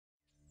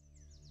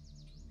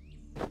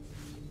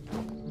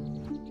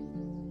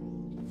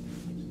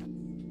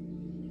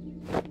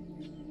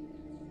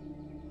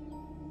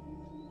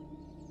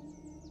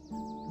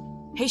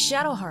Hey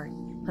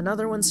Shadowheart,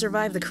 another one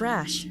survived the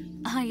crash.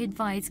 I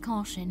advise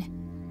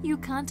caution. You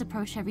can't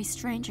approach every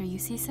stranger you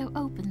see so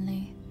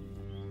openly.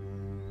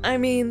 I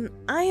mean,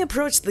 I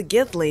approached the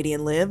Gith lady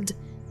and lived.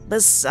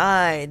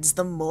 Besides,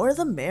 the more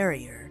the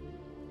merrier.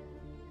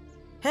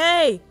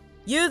 Hey,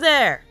 you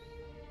there!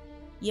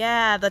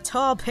 Yeah, the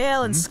tall,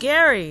 pale, and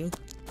scary.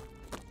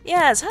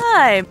 Yes,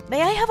 hi.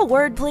 May I have a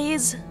word,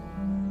 please?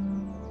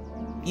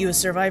 You a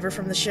survivor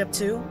from the ship,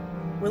 too?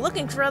 We're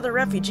looking for other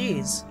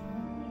refugees.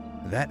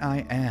 That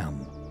I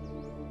am.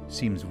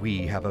 Seems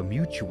we have a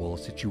mutual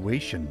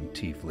situation,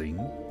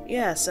 Tiefling.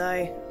 Yes,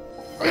 I...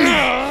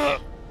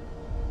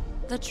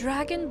 The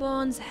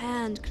Dragonborn's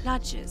hand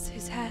clutches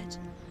his head,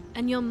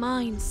 and your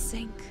minds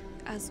sink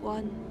as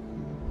one.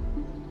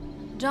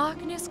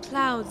 Darkness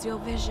clouds your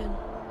vision,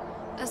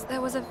 as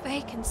there was a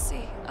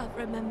vacancy of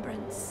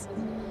remembrance.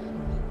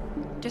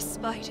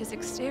 Despite his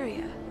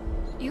exterior,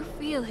 you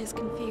feel his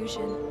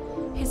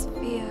confusion, his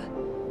fear,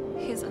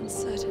 his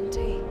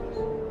uncertainty.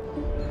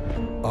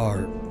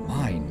 Our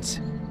minds.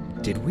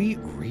 Did we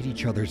read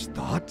each other's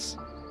thoughts?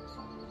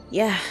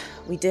 Yeah,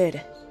 we did.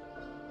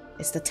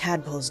 It's the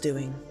tadpole's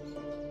doing.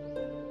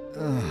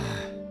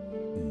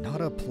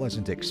 Not a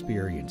pleasant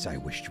experience I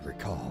wish to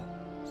recall.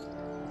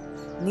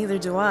 Neither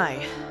do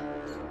I.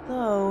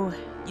 Though,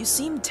 you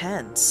seem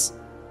tense.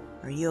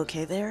 Are you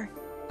okay there?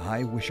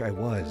 I wish I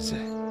was.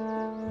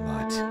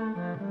 But...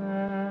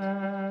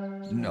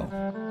 no,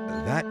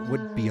 that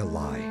would be a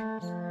lie.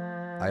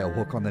 I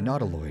awoke on the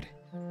Nautiloid,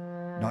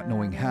 not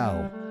knowing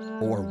how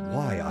or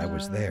why I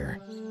was there.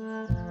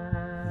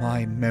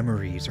 My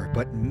memories are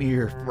but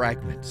mere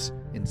fragments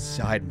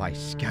inside my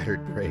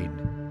scattered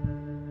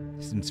brain.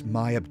 Since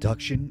my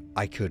abduction,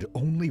 I could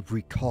only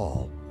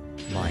recall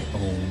my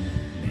own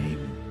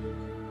name.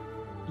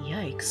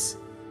 Yikes.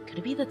 Could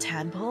it be the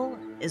tadpole?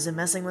 Is it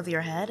messing with your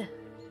head?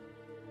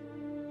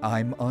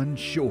 I'm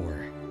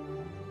unsure.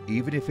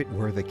 Even if it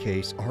were the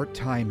case, our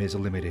time is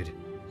limited.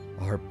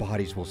 Our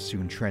bodies will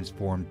soon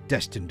transform,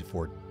 destined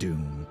for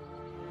doom.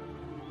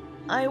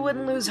 I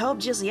wouldn't lose hope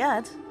just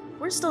yet.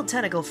 We're still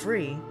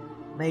tentacle-free.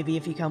 Maybe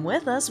if you come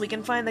with us, we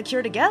can find the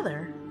cure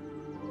together.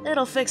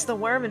 It'll fix the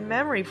worm and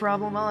memory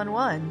problem all in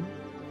one.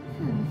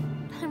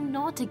 I'm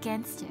not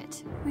against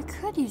it. We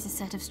could use a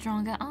set of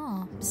stronger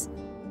arms.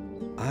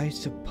 I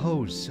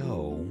suppose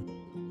so.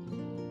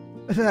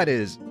 That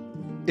is,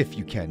 if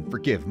you can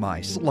forgive my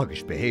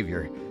sluggish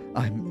behavior.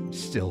 I'm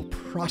still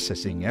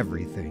processing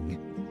everything.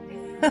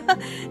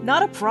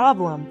 Not a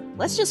problem.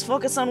 Let's just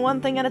focus on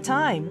one thing at a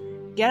time.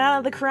 Get out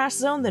of the crash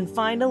zone, then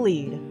find a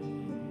lead.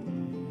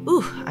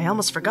 Ooh, I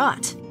almost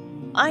forgot.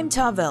 I'm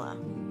Tavella,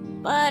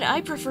 but I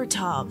prefer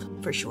Tav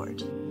for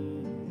short.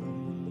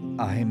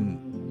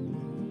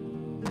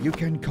 You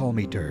can call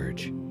me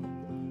Durge.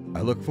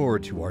 I look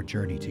forward to our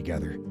journey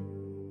together.